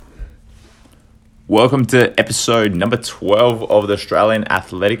Welcome to episode number 12 of the Australian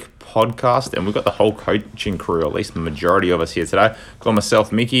Athletic Podcast, and we've got the whole coaching crew, or at least the majority of us here today. Got myself,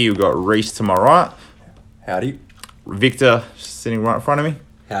 Mickey, we've got Reese to my right. Howdy. Victor sitting right in front of me.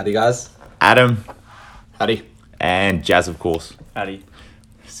 Howdy, guys. Adam. Howdy. And Jazz, of course. Howdy.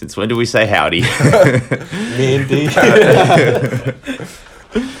 Since when do we say howdy? Me indeed.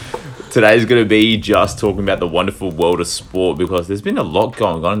 Today's going to be just talking about the wonderful world of sport, because there's been a lot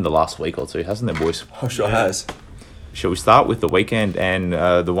going on in the last week or two, hasn't there, boys? Oh, sure has. Shall we start with the weekend and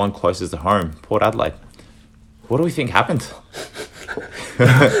the one closest to home, Port Adelaide? What do we think happened?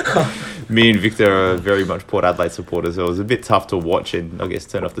 Me and Victor are very much Port Adelaide supporters, so it was a bit tough to watch and I guess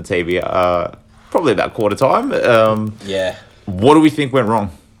turn off the TV probably about quarter time. Yeah. What do we think went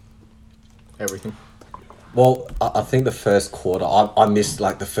wrong? Everything. Well, I think the first quarter, I missed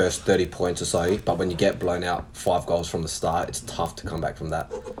like the first 30 points or so, but when you get blown out 5 goals from the start, it's tough to come back from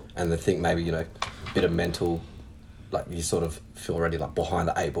that. And I think maybe, a bit of mental, like you sort of feel already like behind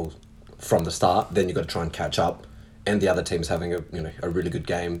the 8 ball from the start, then you've got to try and catch up. And the other team's having a really good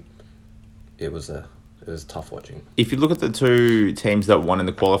game. It was tough watching. If you look at the two teams that won in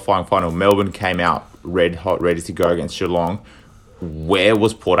the qualifying final, Melbourne came out red hot, ready to go against Geelong. Where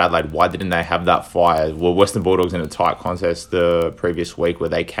was Port Adelaide? Why didn't they have that fire? Were Western Bulldogs in a tight contest the previous week where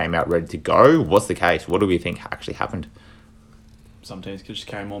they came out ready to go? What's the case? What do we think actually happened? Some teams could just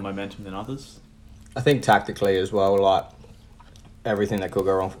carry more momentum than others. I think tactically as well, like everything that could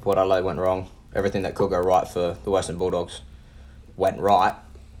go wrong for Port Adelaide went wrong. Everything that could go right for the Western Bulldogs went right.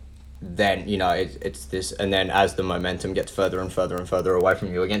 Then, it's this, and then as the momentum gets further and further and further away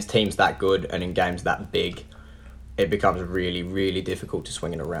from you against teams that good and in games that big, it becomes really, really difficult to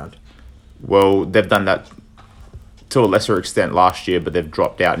swing it around. Well, they've done that to a lesser extent last year, but they've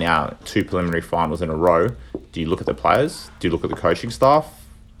dropped out now 2 preliminary finals in a row. Do you look at the players? Do you look at the coaching staff?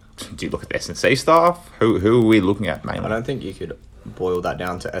 Do you look at the S&C staff? Who are we looking at mainly? I don't think you could boil that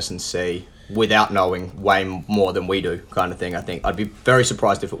down to S&C without knowing way more than we do, kind of thing. I think I'd be very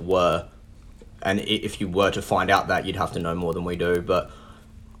surprised if it were, and if you were to find out that, you'd have to know more than we do. But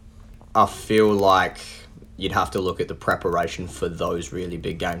I feel like you'd have to look at the preparation for those really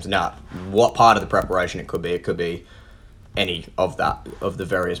big games. Now, what part of the preparation it could be any of the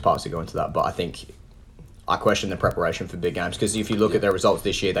various parts that go into that. But I think I question the preparation for big games, because if you look at their results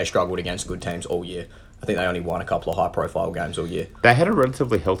this year, they struggled against good teams all year. I think they only won a couple of high-profile games all year. They had a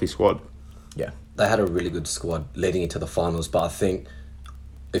relatively healthy squad. Yeah. They had a really good squad leading into the finals, but I think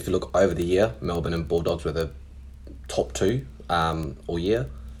if you look over the year, Melbourne and Bulldogs were the top 2 all year.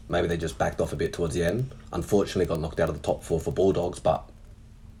 Maybe they just backed off a bit towards the end. Unfortunately, got knocked out of the top 4 for Bulldogs, but...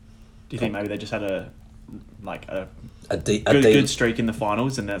 Do you think maybe they just had a good good streak in the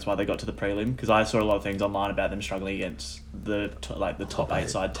finals, and that's why they got to the prelim? Because I saw a lot of things online about them struggling against the top 8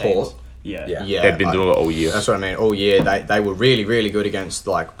 side teams. Port? Yeah. They've been doing it all year. That's what I mean. All year, they were really, really good against,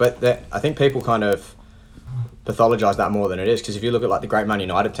 but I think people kind of pathologise that more than it is, because if you look at the great Man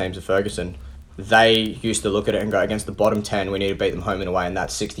United teams of Ferguson, they used to look at it and go, against the bottom 10, we need to beat them home and away, and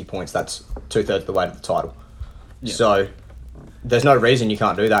that's 60 points. That's 2/3 of the way to the title. Yeah. So there's no reason you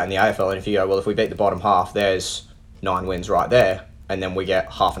can't do that in the AFL. And if you go, well, if we beat the bottom half, there's 9 wins right there, and then we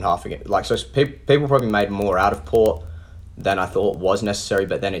get half and half again. So people probably made more out of Port than I thought was necessary,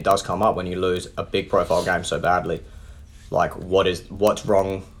 but then it does come up when you lose a big profile game so badly. What's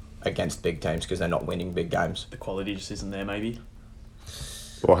wrong against big teams, because they're not winning big games? The quality just isn't there, maybe.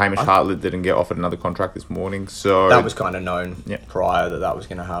 Well, Hamish Hartlett didn't get offered another contract this morning, so... That was kind of known prior that was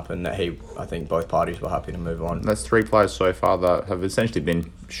going to happen, that I think both parties were happy to move on. That's 3 players so far that have essentially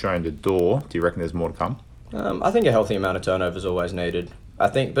been shown the door. Do you reckon there's more to come? I think a healthy amount of turnover is always needed.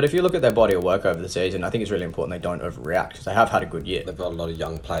 But if you look at their body of work over the season, I think it's really important they don't overreact, because they have had a good year. They've got a lot of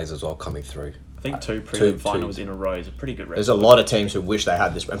young players as well coming through. I think 2 prelim finals in a row is a pretty good record. There's a lot of teams who wish they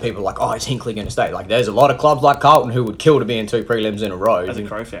had this, and people are like, oh, is Hinkley going to stay? There's a lot of clubs like Carlton who would kill to be in 2 prelims in a row. As a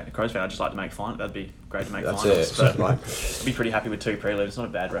Crows fan, I'd just like to make finals. That'd be great to make That's finals. It. But I'd be pretty happy with 2 prelims. It's not a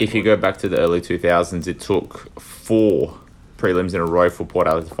bad record. If you go back to the early 2000s, it took 4 prelims in a row for Port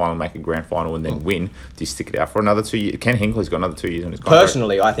Adelaide to finally make a grand final and then win. Do you stick it out for another 2 years? Ken Hinkley's got another 2 years on his contract.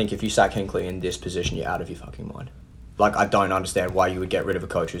 Personally, I think if you sack Hinkley in this position, you're out of your fucking mind. I don't understand why you would get rid of a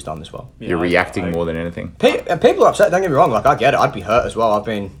coach who's done this well. You're reacting more than anything. People are upset, don't get me wrong. I get it. I'd be hurt as well. I've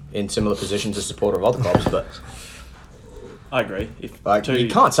been in similar positions as supporter of other clubs, but... I agree. You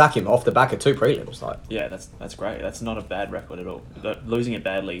can't sack him off the back of 2 prelims. Yeah, that's great. That's not a bad record at all. Losing it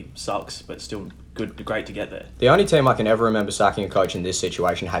badly sucks, but still great to get there. The only team I can ever remember sacking a coach in this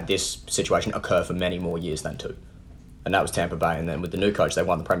situation had this situation occur for many more years than 2. And that was Tampa Bay. And then with the new coach, they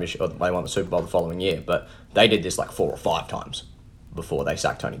won the Premiership, or they won the Super Bowl the following year. But they did this 4 or 5 times before they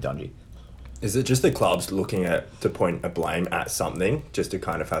sacked Tony Dungy. Is it just the clubs looking to point a blame at something, just to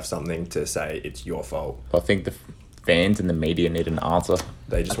kind of have something to say it's your fault? I think the fans and the media need an answer.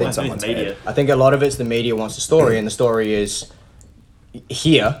 They just I want think someone's media. head. I think a lot of it's the media wants the story, and the story is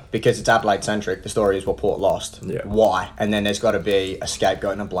here because it's Adelaide centric. The story is, well, Port lost. Yeah. Why? And then there's got to be a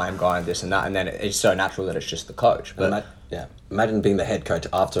scapegoat and a blame guy and this and that, and then it's so natural that it's just the coach. But Imagine being the head coach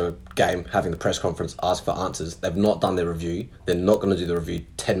after a game, having the press conference, ask for answers. They've not done their review. They're not going to do the review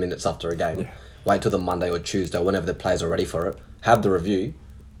 10 minutes after a game. Yeah. Wait till the Monday or Tuesday, whenever the players are ready for it. Have the review,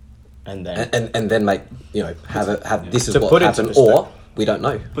 and then and then make have this is To what put it into happened, or we don't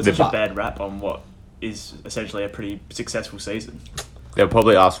know. Put such a bad rap on what is essentially a pretty successful season. They'll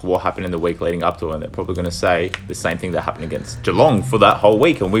probably ask what happened in the week leading up to it, and they're probably going to say the same thing that happened against Geelong for that whole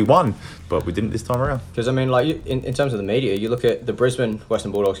week, and we won, but we didn't this time around. because I mean, like in terms of the media, you look at the Brisbane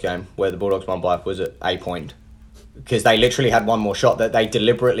Western Bulldogs game where the Bulldogs won by was it a point. Because they literally had one more shot that they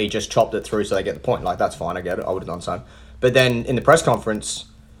deliberately just chopped it through so they get the point. Like, that's fine, I get it. I would have done the same. But then in the press conference,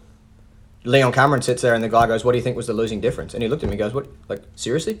 Leon Cameron sits there and the guy goes, "What do you think was the losing difference?" And he looked at me and goes, "What? Like,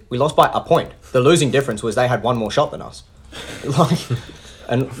 seriously? We lost by a point. The losing difference was they had one more shot than us." Like,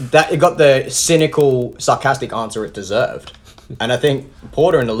 and that it got the cynical, sarcastic answer it deserved. And I think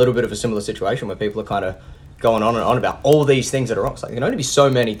Port are in a little bit of a similar situation where people are kind of going on and on about all these things that are wrong. It's like, there can only be so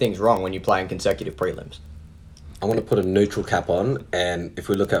many things wrong when you play in consecutive prelims. I want to put a neutral cap on, and if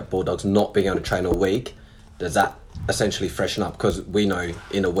we look at Bulldogs not being able to train a week, does that essentially freshen up? Because we know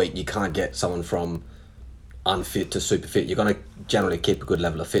in a week you can't get someone from unfit to super fit. You're going to generally keep a good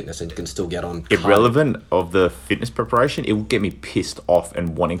level of fitness, and you can still get on. Irrelevant of the fitness preparation, it will get me pissed off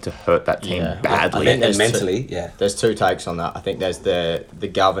and wanting to hurt that team badly. I think There's mentally, yeah. There's two takes on that. I think there's the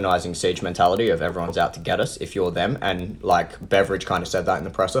galvanizing siege mentality of everyone's out to get us if you're them, and like Beveridge kind of said that in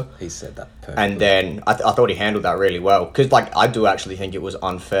the presser. He said that perfectly. And then I thought he handled that really well because like I do actually think it was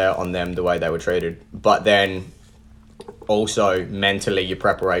unfair on them the way they were treated, but then also mentally your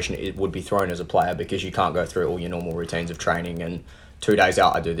preparation it would be thrown as a player because you can't go through all your normal routines of training and 2 days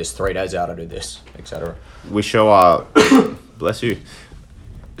out I do this, 3 days out I do this, etc. We show our... bless you.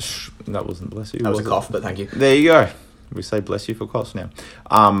 That wasn't bless you. That was a it? cough, but thank you. There you go. We say bless you for coughs now.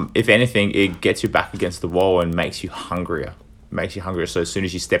 If anything, it gets you back against the wall and makes you hungrier. So as soon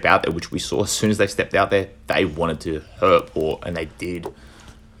as you step out there, which we saw, as soon as they stepped out there, they wanted to hurt Port, and they did.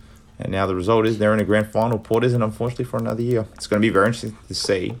 And now the result is they're in a grand final. Port isn't, unfortunately, for another year. It's going to be very interesting to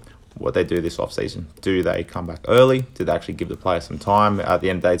see what they do this off-season. Do they come back early? Do they actually give the players some time? At the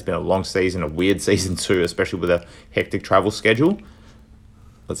end of the day, it's been a long season, a weird season too, especially with a hectic travel schedule.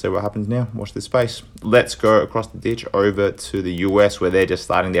 Let's see what happens now. Watch this space. Let's go across the ditch over to the US where they're just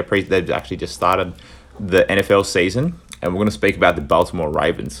starting they've actually just started the NFL season. And we're going to speak about the Baltimore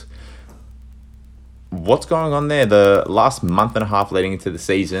Ravens. What's going on there? The last month and a half leading into the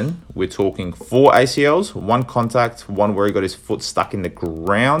season, we're talking 4 ACLs, 1 contact, 1 where he got his foot stuck in the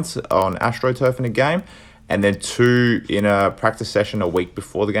ground on AstroTurf in a game, and then 2 in a practice session a week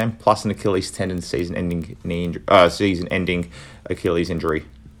before the game, plus an Achilles tendon season-ending Achilles injury.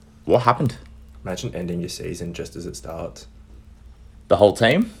 What happened? Imagine ending your season just as it starts. The whole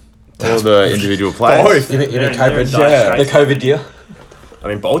team? Or the individual players? Both. You mean They're COVID? in The COVID deal. I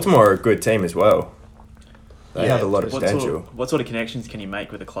mean, Baltimore are a good team as well. They have a lot of What potential. sort of connections can you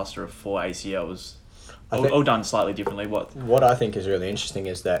make with a cluster of 4 ACLs? I think- All done slightly differently. What I think is really interesting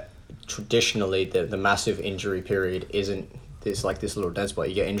is that traditionally the massive injury period isn't this like this little dead spot.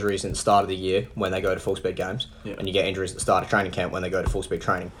 You get injuries in the start of the year when they go to full speed games, Yeah. and you get injuries at the start of training camp when they go to full speed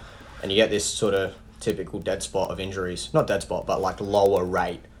training, and you get this sort of typical dead spot of injuries. Not dead spot, but like lower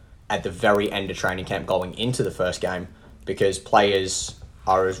rate at the very end of training camp going into the first game because players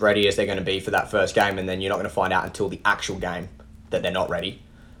are as ready as they're going to be for that first game, and then you're not going to find out until the actual game that they're not ready.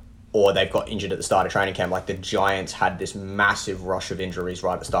 Or they've got injured at the start of training camp. Like the Giants had this massive rush of injuries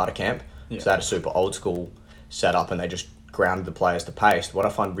right at the start of camp. Yeah. So they had a super old school setup and they just grounded the players to pace. What I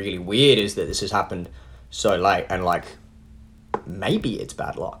find really weird is that this has happened so late and like maybe it's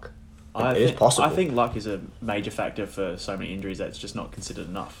bad luck. It is possible. I think luck is a major factor for so many injuries that it's just not considered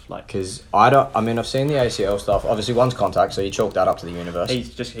enough. Like Because I've seen the ACL stuff. Obviously one's contact, so you chalk that up to the universe. he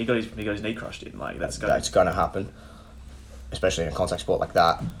got his knee crushed in. Like that's going. That's going to happen, especially in a contact sport like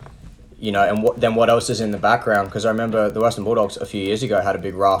that. You know, and what else is in the background? Because I remember the Western Bulldogs a few years ago had a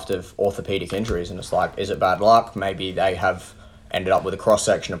big raft of orthopedic injuries, and it's like, is it bad luck? Maybe they have ended up with a cross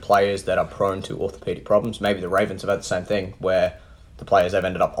section of players that are prone to orthopedic problems. Maybe the Ravens have had the same thing, where the players they've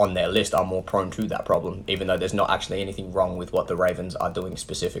ended up on their list are more prone to that problem, even though there's not actually anything wrong with what the Ravens are doing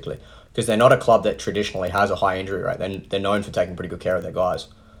specifically. Because they're not a club that traditionally has a high injury rate. They're known for taking pretty good care of their guys.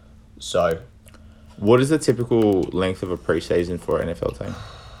 So, What is the typical length of a preseason for an NFL team?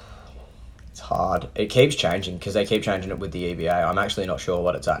 It's hard. It keeps changing because they keep changing it with the EBA. I'm actually not sure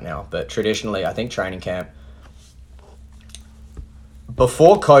what it's at now, but traditionally, I think training camp,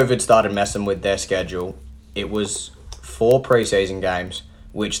 before COVID started messing with their schedule, it was 4 preseason games,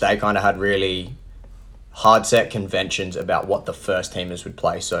 which they kind of had really hard set conventions about what the first teamers would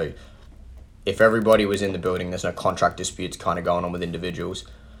play. So if everybody was in the building, there's no contract disputes kind of going on with individuals.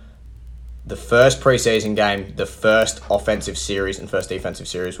 The first preseason game, the first offensive series and first defensive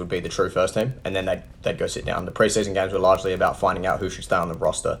series would be the true first team, and then they'd go sit down. The preseason games were largely about finding out who should stay on the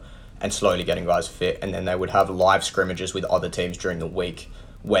roster and slowly getting guys fit, and then they would have live scrimmages with other teams during the week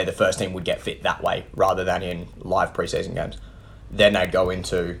where the first team would get fit that way rather than in live preseason games. Then they'd go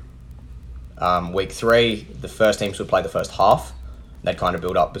into week 3, the first teams would play the first half. They'd kind of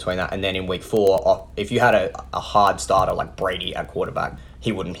build up between that, and then in week 4, if you had a hard starter like Brady at quarterback,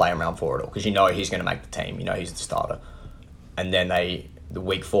 he wouldn't play around for it all because he's going to make the team. He's the starter. And then the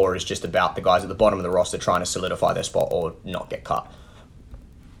week 4 is just about the guys at the bottom of the roster trying to solidify their spot or not get cut.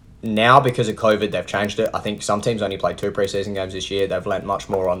 Now, because of COVID, they've changed it. I think some teams only played 2 preseason games this year. They've lent much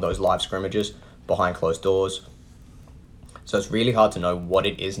more on those live scrimmages behind closed doors. So it's really hard to know what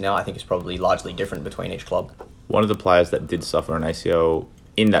it is now. I think it's probably largely different between each club. One of the players that did suffer an ACL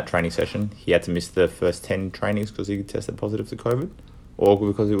in that training session, he had to miss the first 10 trainings because he tested positive to COVID or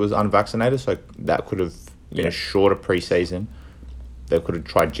because he was unvaccinated. So that could have been a shorter preseason. They could have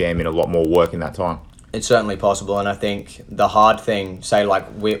tried jamming a lot more work in that time. It's certainly possible, and I think the hard thing, say like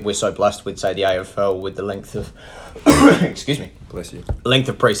we're so blessed with, say, the AFL with the length of excuse me, Bless you. length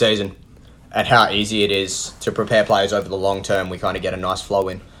of preseason and how easy it is to prepare players over the long term. We kind of get a nice flow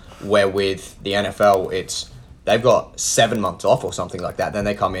in, where with the NFL, they've got 7 months off or something like that. Then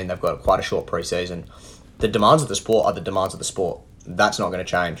they come in, they've got quite a short preseason. The demands of the sport are the demands of the sport. That's not going to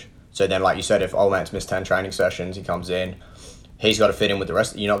change. So then, like you said, if old man's missed 10 training sessions, he comes in, he's got to fit in with the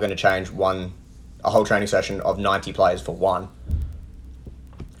rest. You're not going to change a whole training session of 90 players for one.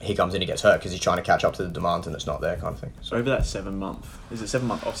 He comes in, he gets hurt because he's trying to catch up to the demands and it's not there kind of thing. So over that 7 month, is it 7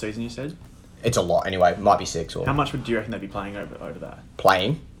 month off season you said? It's a lot anyway. It might be 6 or... How much do you reckon they'd be playing over that?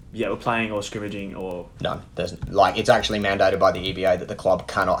 Playing? Yeah, or playing or scrimmaging or... None. It's actually mandated by the EBA that the club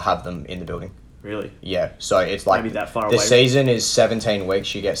cannot have them in the building. Really? Yeah, so it's like Maybe that far the away. season is 17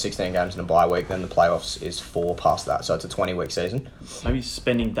 weeks, you get 16 games in a bye week, then the playoffs is 4 past that, so it's a 20-week season. Maybe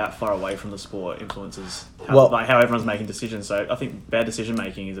spending that far away from the sport influences Well- how everyone's making decisions. So I think bad decision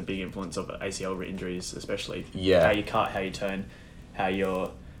making is a big influence of ACL injuries, especially. Yeah. How you cut, how you turn, how your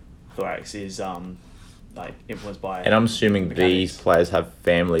thorax is influenced by. And I'm assuming mechanics. these players have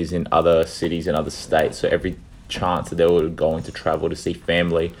families in other cities and other states, so every chance that they were going to travel to see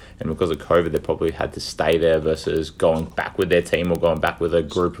family, and because of COVID, they probably had to stay there versus going back with their team or going back with a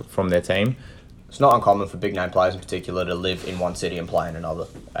group from their team. It's not uncommon for big name players in particular to live in one city and play in another,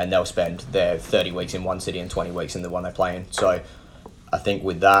 and they'll spend their 30 weeks in one city and 20 weeks in the one they play in. So I think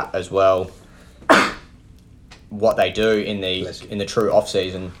with that as well, what they do in the true off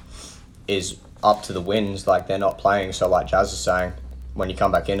season is up to the wins. Like, they're not playing, so like Jazz is saying, when you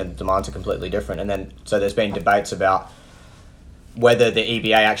come back in and the demands are completely different. And then so there's been debates about whether the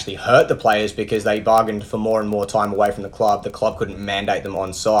EBA actually hurt the players because they bargained for more and more time away from the club. The club couldn't mandate them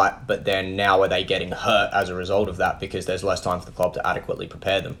on site, but then now are they getting hurt as a result of that because there's less time for the club to adequately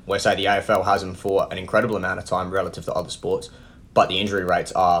prepare them? Where, say, the AFL has them for an incredible amount of time relative to other sports, but the injury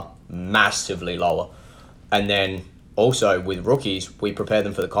rates are massively lower. And then also with rookies, we prepare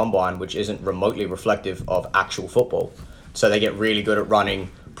them for the combine, which isn't remotely reflective of actual football. So they get really good at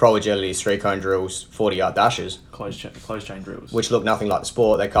running pro agility, 3-cone drills, 40-yard dashes, closed chain drills. which look nothing like the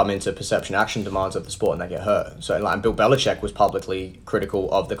sport. They come into perception action demands of the sport and they get hurt. So like Bill Belichick was publicly critical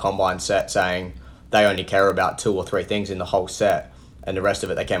of the combine set, saying they only care about 2 or 3 things in the whole set, and the rest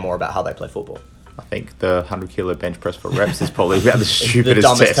of it they care more about how they play football. I think the 100-kilo bench press for reps is probably about the The stupidest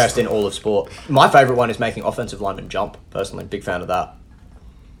dumbest test. test in all of sport. My favourite one is making offensive linemen jump, personally. Big fan of that.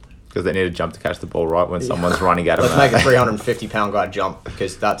 Because they need to jump to catch the ball right when someone's running at them. Let's make a 350-pound guy jump,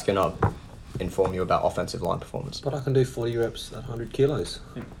 because that's going to inform you about offensive line performance. But I can do 40 reps at 100 kilos.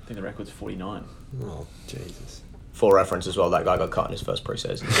 I think the record's 49. Oh, Jesus. For reference as well, that guy got cut in his first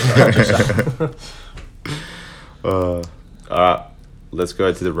preseason. So All right, let's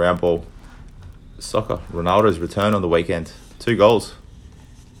go to the round ball. Soccer. Ronaldo's return on the weekend. 2 goals.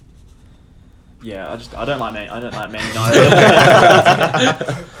 Yeah, I don't like Man United.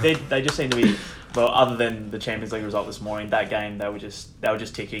 they just seem to be, well, other than the Champions League result this morning, that game they were just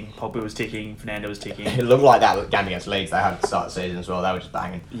ticking. Pogba was ticking, Fernando was ticking. it looked like that game against Leeds they had at the start of the season as well. They were just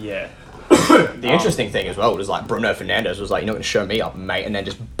banging. Yeah. The interesting thing as well was like Bruno Fernandes was like, "You're not going to show me up, mate," and then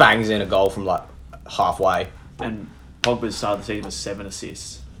just bangs in a goal from like halfway. And Pogba's start of the season was 7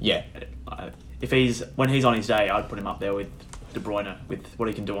 assists. Yeah. When he's on his day, I'd put him up there with De Bruyne with what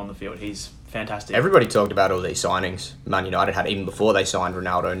he can do on the field. He's fantastic. Everybody talked about all these signings Man United had even before they signed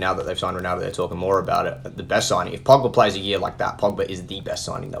Ronaldo. Now that they've signed Ronaldo, they're talking more about it. The best signing. If Pogba plays a year like that, Pogba is the best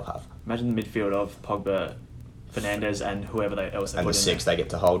signing they'll have. Imagine the midfield of Pogba, Fernandes, and whoever else they And put the in six there. they get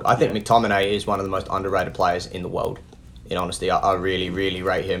to hold. I think McTominay is one of the most underrated players in the world. In honesty, I really, really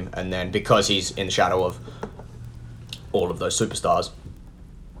rate him. And then because he's in the shadow of all of those superstars,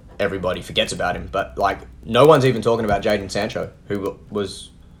 everybody forgets about him. But like, no one's even talking about Jadon Sancho, who was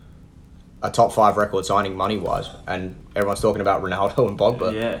a top 5 record signing money wise, and everyone's talking about Ronaldo and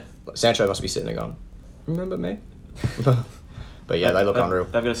Pogba. Yeah. Sancho must be sitting there going, "Remember me?" But yeah, they look unreal.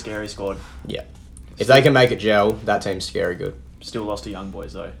 They've got a scary squad. Yeah, if they can make it gel, that team's scary good. Still lost to young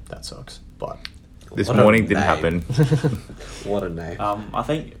boys though. That sucks, but This What a morning didn't name. happen. What a name. I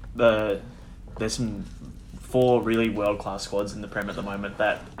think there's some 4 really world class squads in the Prem at the moment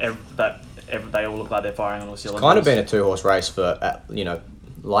that they all look like they're firing on all cylinders. kind of been a 2-horse race for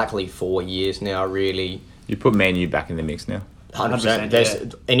likely 4 years now. Really, You put Man U back in the mix now. 100%. 100%, There's yeah.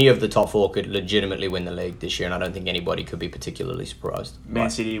 any of the top 4 could legitimately win the league this year, and I don't think anybody could be particularly surprised. Man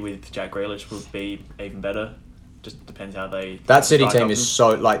Like, City with Jack Grealish would be even better. Just depends how they. that City strike team up is them. so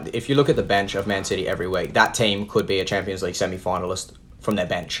like if you look at the bench of Man City every week, that team could be a Champions League semi-finalist from their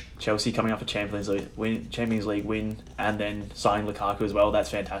bench. Chelsea coming off a Champions League win, and then signing Lukaku as well. That's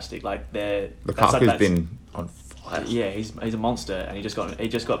fantastic. Like Lukaku's been on fire. Yeah, he's a monster, and he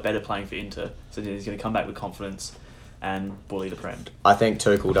just got better playing for Inter. So he's going to come back with confidence and bully the Prem I think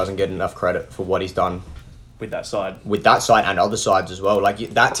Tuchel doesn't get enough credit for what he's done with that side. with that side and other sides as well. Like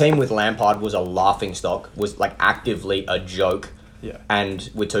that team with Lampard was a laughing stock, was like actively a joke. Yeah. And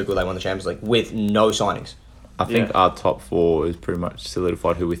with Tuchel, they won the Champions League with no signings. I think Yeah. our top 4 is pretty much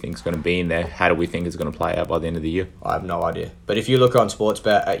solidified who we think is going to be in there. How do we think it's going to play out by the end of the year? I have no idea. But if you look on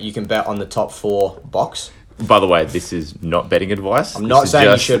Sportsbet, you can bet on the top 4 box. By the way, this is not betting advice. I'm not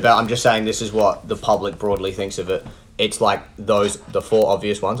saying you should bet. I'm just saying this is what the public broadly thinks of it. It's like the 4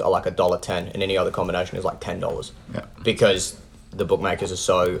 obvious ones are like $1.10, and any other combination is like $10. Yeah. Because the bookmakers are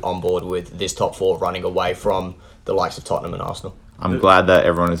so on board with this top 4 running away from the likes of Tottenham and Arsenal. I'm glad that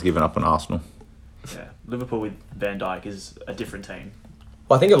everyone has given up on Arsenal. Yeah, Liverpool with Van Dijk is a different team.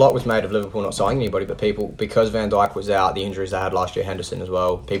 Well, I think a lot was made of Liverpool not signing anybody, but people, because Van Dijk was out, the injuries they had last year, Henderson as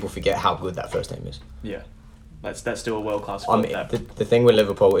well, people forget how good that first team is. Yeah, that's still a world class I squad. mean, the thing with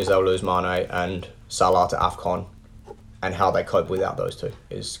Liverpool is they'll lose Mane and Salah to AFCON, and how they cope without those two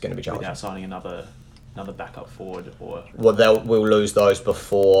is going to be challenging. without signing another backup forward or Well, we'll lose those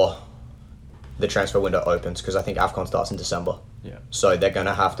before the transfer window opens, because I think AFCON starts in December. yeah. So they're going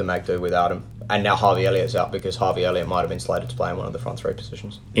to have to make do without him. And now Harvey Elliott's out, because Harvey Elliott might have been slated to play in one of the front 3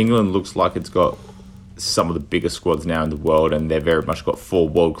 positions. England looks like it's got some of the biggest squads now in the world, and they've very much got 4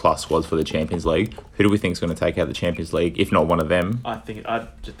 world-class squads for the Champions League. Who do we think is going to take out the Champions League, if not one of them? I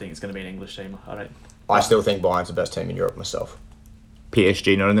just think it's going to be an English team. I still think Bayern's the best team in Europe myself.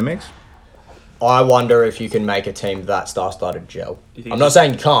 PSG not in the mix? I wonder if you can make a team that star-studded gel. You think I'm not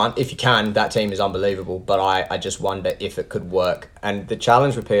saying you can't. If you can, that team is unbelievable. But I just wonder if it could work. And the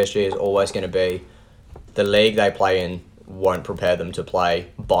challenge with PSG is always going to be the league they play in won't prepare them to play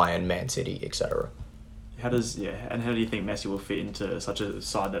Bayern, Man City, etc. How do you think Messi will fit into such a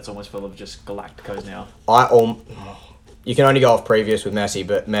side that's almost full of just Galacticos now? You can only go off previous with Messi,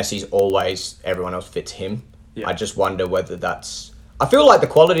 but Messi's always, everyone else fits him. Yeah. I just wonder whether that's... I feel like the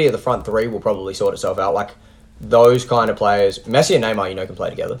quality of the front 3 will probably sort itself out. Like, those kind of players... Messi and Neymar, can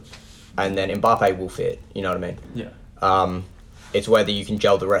play together. And then Mbappe will fit, you know what I mean? Yeah. It's whether you can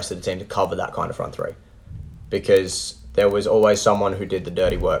gel the rest of the team to cover that kind of front 3. Because there was always someone who did the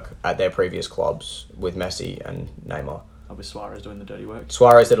dirty work at their previous clubs with Messi and Neymar. With Suarez doing the dirty work.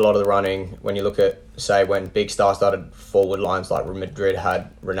 Suarez did a lot of the running. When you look at, say, when big stars started forward lines like Madrid had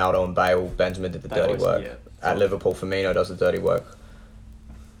Ronaldo and Bale, Benzema did the They dirty always- work. yeah. At Liverpool, Firmino does the dirty work.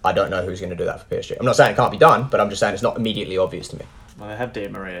 I don't know who's going to do that for PSG. I'm not saying it can't be done, but I'm just saying it's not immediately obvious to me. Well, they have Di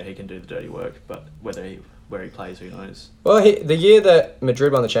Maria. He can do the dirty work, but where he plays, who knows? Well, the year that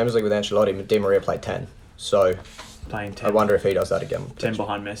Madrid won the Champions League with Ancelotti, Di Maria played 10. So Playing 10, I wonder if he does that again. 10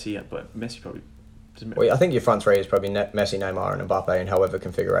 behind Messi, but Messi probably... Well, I think your front 3 is probably Messi, Neymar, and Mbappe in however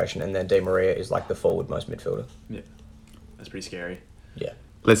configuration, and then Di Maria is like the forward most midfielder. Yeah, that's pretty scary. Yeah.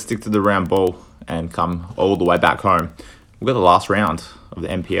 Let's stick to the round ball and come all the way back home. We've got the last round of the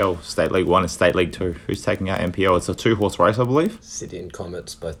NPL, State League 1 and State League 2. Who's taking out NPL? It's a 2-horse race, I believe. City and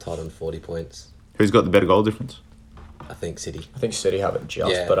Comets both tied on 40 points. Who's got the better goal difference? I think City. I think City have it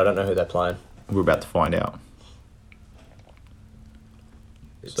just, Yeah. but I don't know who they're playing. We're about to find out.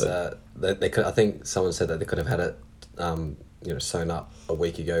 It's So- they could. I think someone said that they could have had it sewn up a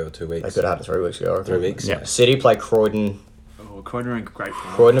week ago or 2 weeks. They could have had it 3 weeks ago. I reckon. 3 weeks. Yeah. City play Croydon. Oh, Croydon are in great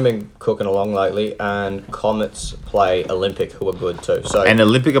form. Croydon have been cooking along lately, and Comets play Olympic, who are good too. So And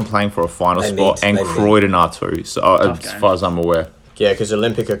Olympic are playing for a final They spot, need- and they need- Croydon are too. So Tough as game. far as I'm aware, yeah, because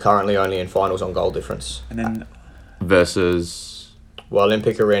Olympic are currently only in finals on goal difference. And then versus Well,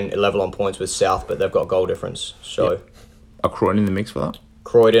 Olympic are in level on points with South, but they've got goal difference. So are Croydon in the mix for that?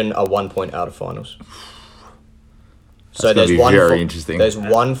 Croydon are 1 point out of finals. So That's gonna there's be one. very interesting. There's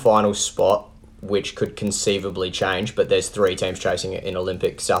one final spot which could conceivably change, but there's 3 teams chasing it in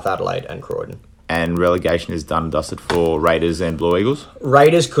Olympic, South Adelaide, and Croydon. And relegation is done and dusted for Raiders and Blue Eagles.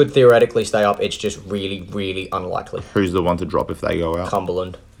 Raiders could theoretically stay up. It's just really, really unlikely. Who's the one to drop if they go out?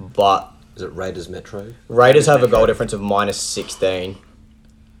 Cumberland, but Is it Raiders Metro? Raiders have a goal difference of minus 16,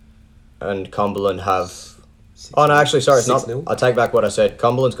 and Cumberland have. Oh no, actually, sorry, it's not. 6-0? I take back what I said.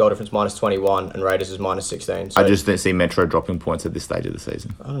 Cumberland's goal difference minus 21, and Raiders is minus 16. So I just didn't see Metro dropping points at this stage of the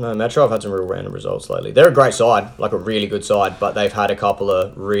season. I don't know. Metro have had some real random results lately. They're a great side, like a really good side, but they've had a couple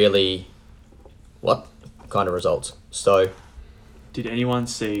of really, what kind of results? So did anyone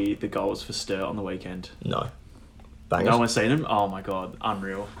see the goals for Sturt on the weekend? no, bangers. No one's seen them? Oh my god,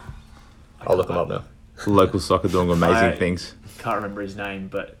 unreal. I'll look them up now. Local soccer doing amazing I- things. Can't remember his name,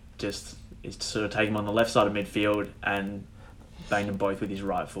 but just is to sort of take him on the left side of midfield and bang them both with his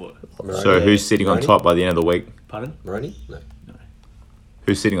right foot. So who's sitting on Maroney? top by the end of the week? Pardon? Maroney? No.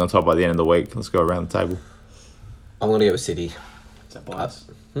 Who's sitting on top by the end of the week? Let's go around the table. I'm going to go with City. Is that bias?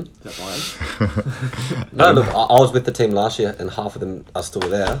 Is that bias? No, look, I was with the team last year, and half of them are still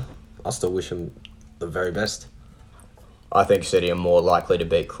there. I still wish them the very best. I think City are more likely to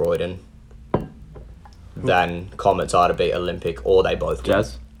beat Croydon than Comets are to beat Olympic, or they both win.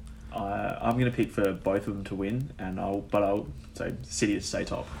 Jazz? I'm going to pick for both of them to win, and I'll say City to stay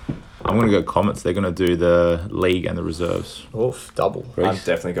top. I'm going to go Comets. They're going to do the league and the reserves. Oof, double. I'm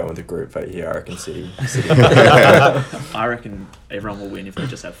definitely going with the group vote here. I reckon City. I reckon everyone will win if they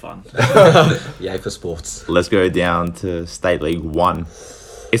just have fun. Yay for sports. Let's go down to State League 1.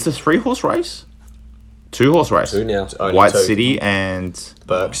 It's a 3-horse race? 2-horse race. 2 now. Only White 2. City and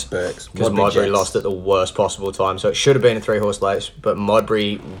Burks. Burks. Because Modbury Jets. lost at the worst possible time. So it should have been a 3-horse race, but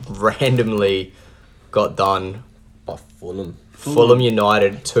Modbury randomly got done. By Fulham. Fulham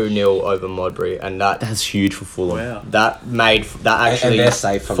United 2-0 over Modbury, and that's huge for Fulham. Wow. that actually they're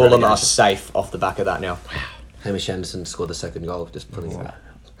safe from Fulham are relegation. safe off the back of that now. Hamish Anderson scored the second goal, just putting it out.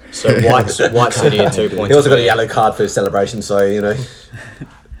 So White City are 2 points. He also got a clear. yellow card for his celebration, so,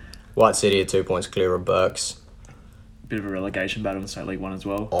 White City are 2 points clear of Burks. Bit of a relegation battle in State League 1 as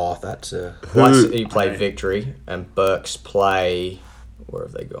well. Oh, that's... White City play Okay. Victory, and Burks play. Where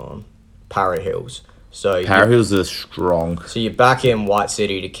have they gone? Parra Hills. So Power Hills are strong. So you back in White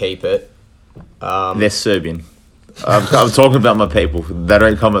City to keep it. They're Serbian. I'm talking about my people. They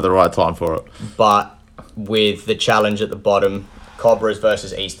don't come at the right time for it. But with the challenge at the bottom, Cobras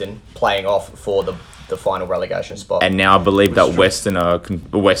versus Eastern playing off for the final relegation spot. And now I believe that Western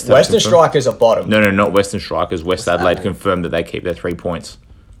Western confirmed- Strikers are bottom. No, not Western Strikers. West Adelaide Adelaide. confirmed that they keep their 3 points.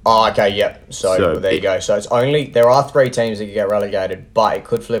 Oh, okay, yep. So So there you it- go. So it's only there are 3 teams that can get relegated, but it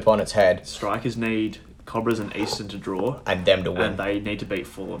could flip on its head Strikers need Cobras and Eastern to draw, and them to win. and they need to beat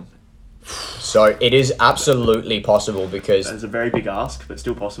Fulham. So it is absolutely possible because It's a very big ask, but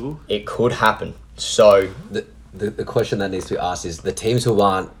still possible. it could happen. So The question that needs to be asked is the teams who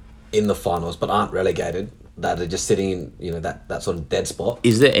aren't in the finals but aren't relegated, that are just sitting in, that sort of dead spot.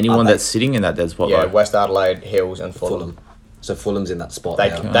 Is there anyone Are they- that's sitting in that dead spot? yeah, though? West Adelaide, Hills, and Fulham. Fulham. So Fulham's in that spot They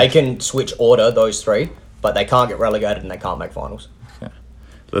now. they can switch order those 3, but they can't get relegated and they can't make finals.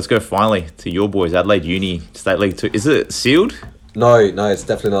 Let's go finally to your boys, Adelaide Uni, State League 2. Is it sealed? No, it's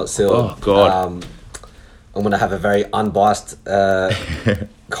definitely not sealed. Oh, God. I'm going to have a very unbiased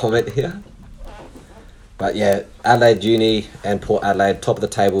comment here. But yeah, Adelaide Uni and Port Adelaide, top of the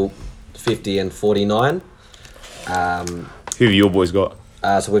table, 50 and 49. Who have your boys got?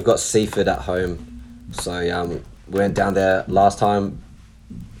 So we've got Seaford at home. So we went down there last time.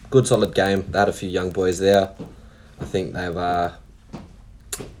 Good solid game. They had a few young boys there. I think they've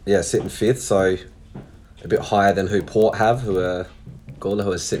sitting 5th, so a bit higher than who Port have, who are Gawler,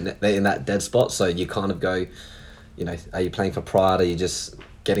 who are sitting there in that dead spot. So you kind of go, are you playing for pride? Are you just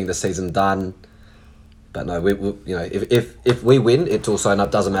getting the season done? But no, we if we win, it's also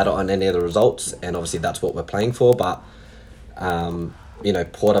doesn't matter on any of the results, and obviously that's what we're playing for. But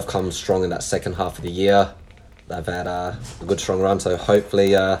Port have come strong in that second half of the year. They've had a good strong run, so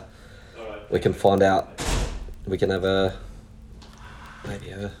hopefully we can find out. We can have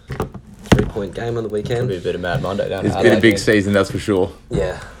maybe a 3-point game on the Could be weekend. a bit of Mad Monday down It's at been a Adelaide. big season, that's for sure.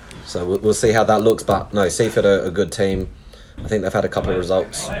 Yeah, so we'll see how that looks. But no, Seaford are a good team. I think they've had a couple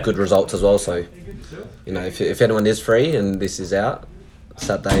of good results as well. So, if anyone is free and this is out,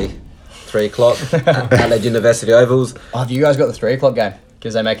 Saturday, 3 o'clock at Adelaide University Ovals. Oh, have you guys got the 3 o'clock game?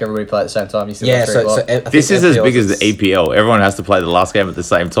 Because they make everybody play at the same time. You still Yeah, got 3 o'clock. I think This is as FPL big as the EPL. Everyone has to play the last game at the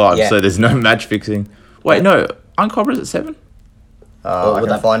same time, Yeah. so there's no match fixing. Wait, no, aren't Cobras at 7? Well, I would can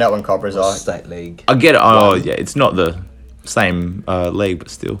that- find out when Cobras are. State League. I get it. Oh, yeah, it's not the same league, but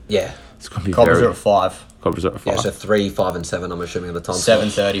still, Yeah. it's gonna be Cobras very. are at 5. Cobras are at 5. Yeah, so 3, 5, and 7. I'm assuming at the time.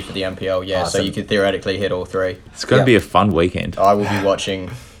 7:30 for the MPL. Yeah, Ah, so you could theoretically hit all 3. It's gonna Yeah. be a fun weekend. I will be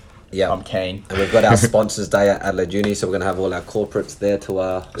watching. Yeah. I'm keen. And we've got our sponsors day at Adelaide Uni, so we're going to have all our corporates there to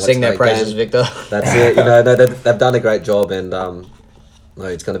watch Sing their that praises, game. Victor. That's it. They've done a great job, and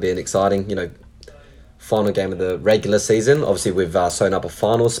it's going to be an exciting, final game of the regular season. Obviously, we've sewn up a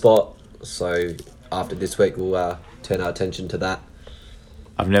final spot, so after this week, we'll turn our attention to that.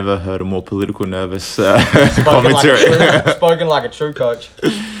 I've never heard a more political, nervous commentary. Spoken like a true coach.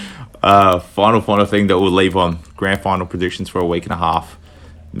 Final thing that we'll leave on grand final predictions for a week and a half.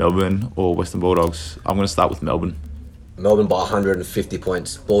 Melbourne or Western Bulldogs? I'm going to start with Melbourne. Melbourne by 150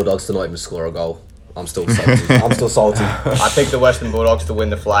 points. Bulldogs to not even score a goal. I'm still salty. I picked the Western Bulldogs to win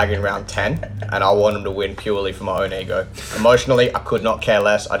the flag in round 10, and I want them to win purely for my own ego. Emotionally, I could not care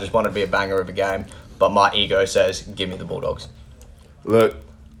less. I just want it to be a banger of a game, but my ego says, give me the Bulldogs. Look,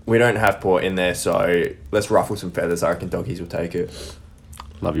 we don't have Port in there, so let's ruffle some feathers. I reckon Doggies will take it.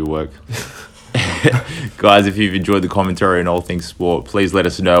 Love your work. Guys, if you've enjoyed the commentary on all things sport, please let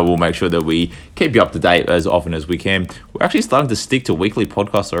us know. We'll make sure that we keep you up to date as often as we can. We're actually starting to stick to weekly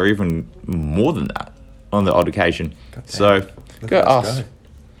podcasts or even more than that on the odd occasion. So go us.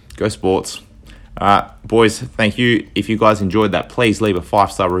 Go sports. Boys, thank you. If you guys enjoyed that, please leave a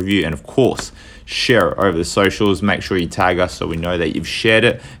 5-star review and, of course, share it over the socials. Make sure you tag us so we know that you've shared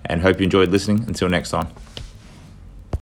it, and hope you enjoyed listening. Until next time.